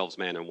consider ourselves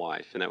man and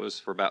wife, and that was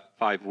for about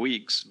 5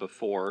 weeks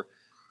before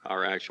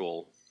our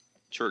actual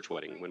church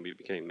wedding when we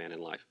became men in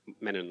life.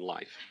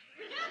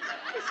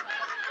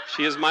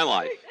 She is my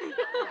life.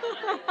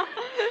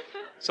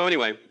 So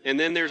anyway, and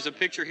then there's a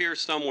picture here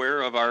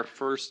somewhere of our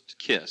first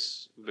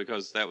kiss,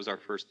 because that was our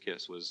first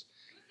kiss.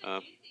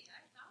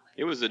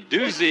 It was a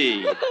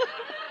doozy.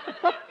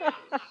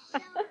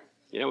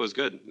 Yeah, it was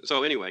good.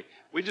 So anyway,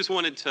 we just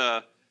wanted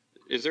to...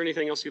 Is there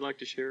anything else you'd like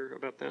to share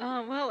about that?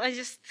 Well, I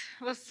just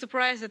was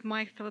surprised that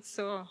Mike thought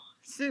so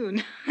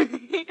soon.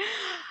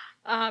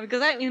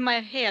 Because in my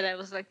head, I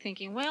was like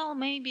thinking, well,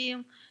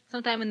 maybe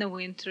sometime in the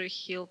winter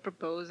he'll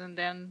propose and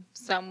then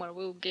summer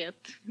we'll get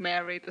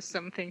married or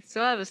something.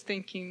 So I was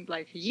thinking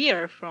like a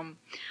year from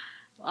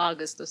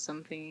August or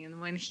something. And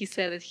when he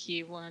said that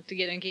he wanted to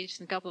get engaged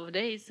in a couple of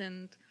days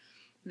and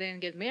then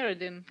get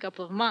married in a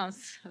couple of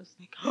months, I was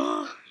like,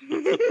 oh.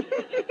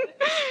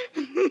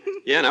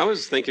 Yeah, and I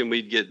was thinking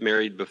we'd get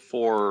married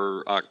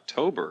before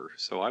October.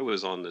 So I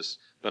was on this,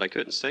 but I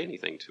couldn't say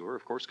anything to her.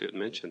 Of course, couldn't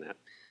mention that.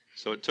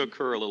 So it took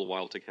her a little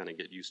while to kind of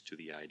get used to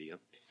the idea.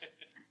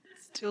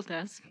 Still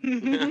does.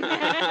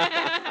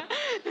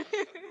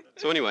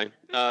 So anyway,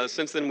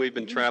 since then we've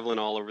been traveling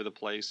all over the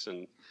place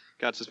and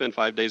got to spend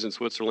 5 days in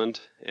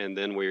Switzerland, and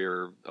then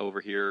we're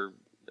over here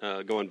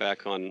going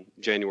back on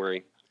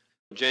January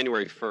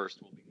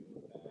 1st.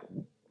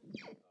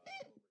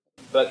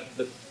 But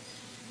the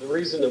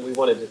reason that we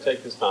wanted to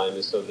take this time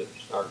is so that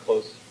our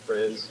close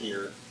friends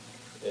here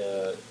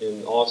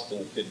in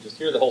Austin could just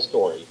hear the whole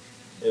story.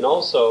 And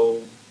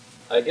also,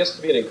 I guess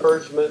to be an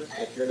encouragement,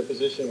 if you're in a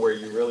position where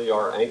you really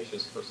are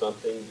anxious for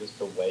something, just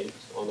to wait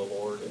on the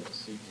Lord and to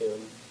seek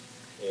Him.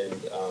 And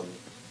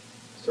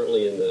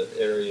certainly in the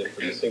area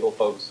for the single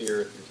folks here,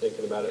 if you're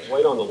thinking about it,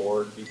 wait on the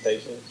Lord, be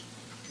patient.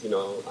 You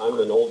know, I'm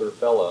an older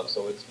fella,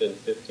 so it's been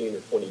 15 or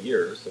 20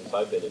 years since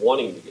I've been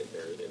wanting to get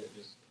married, and it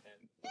just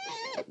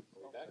hadn't.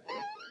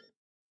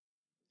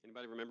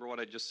 Anybody remember what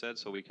I just said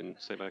so we can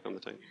say back on the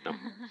tape? No.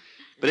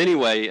 But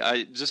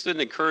anyway, just an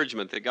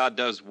encouragement that God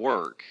does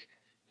work.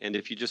 And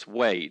if you just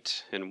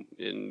wait, and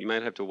you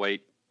might have to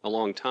wait a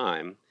long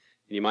time,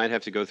 and you might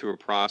have to go through a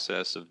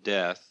process of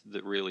death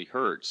that really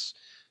hurts,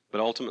 but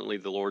ultimately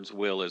the Lord's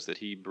will is that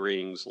He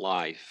brings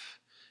life,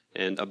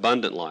 and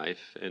abundant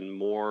life, and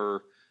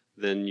more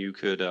than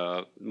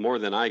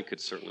I could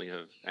certainly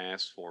have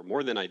asked for,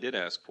 more than I did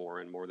ask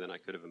for, and more than I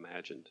could have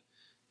imagined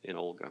in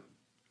Olga.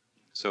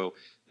 So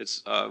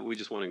we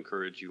just want to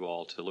encourage you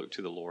all to look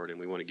to the Lord, and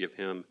we want to give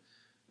Him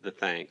the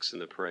thanks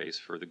and the praise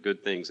for the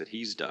good things that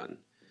He's done.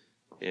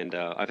 And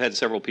I've had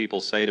several people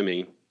say to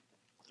me,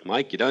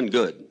 Mike, you done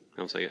good.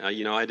 I'll say, I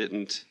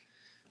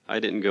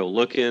didn't go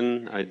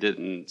looking. I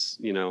didn't,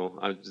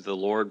 the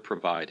Lord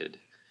provided.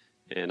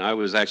 And I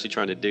was actually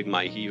trying to dig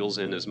my heels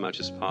in as much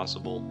as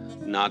possible,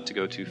 not to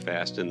go too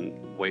fast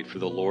and wait for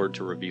the Lord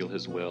to reveal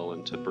His will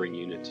and to bring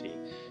unity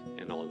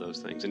and all of those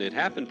things. And it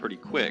happened pretty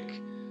quick.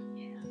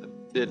 Yeah.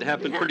 It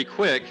happened pretty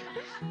quick,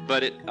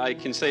 but I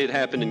can say it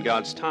happened in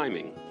God's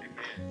timing.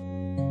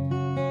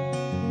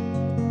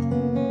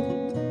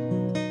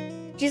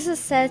 Jesus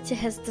said to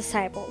His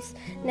disciples,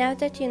 "Now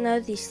that you know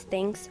these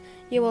things,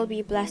 you will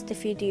be blessed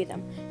if you do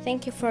them."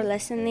 Thank you for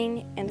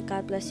listening, and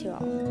God bless you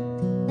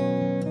all.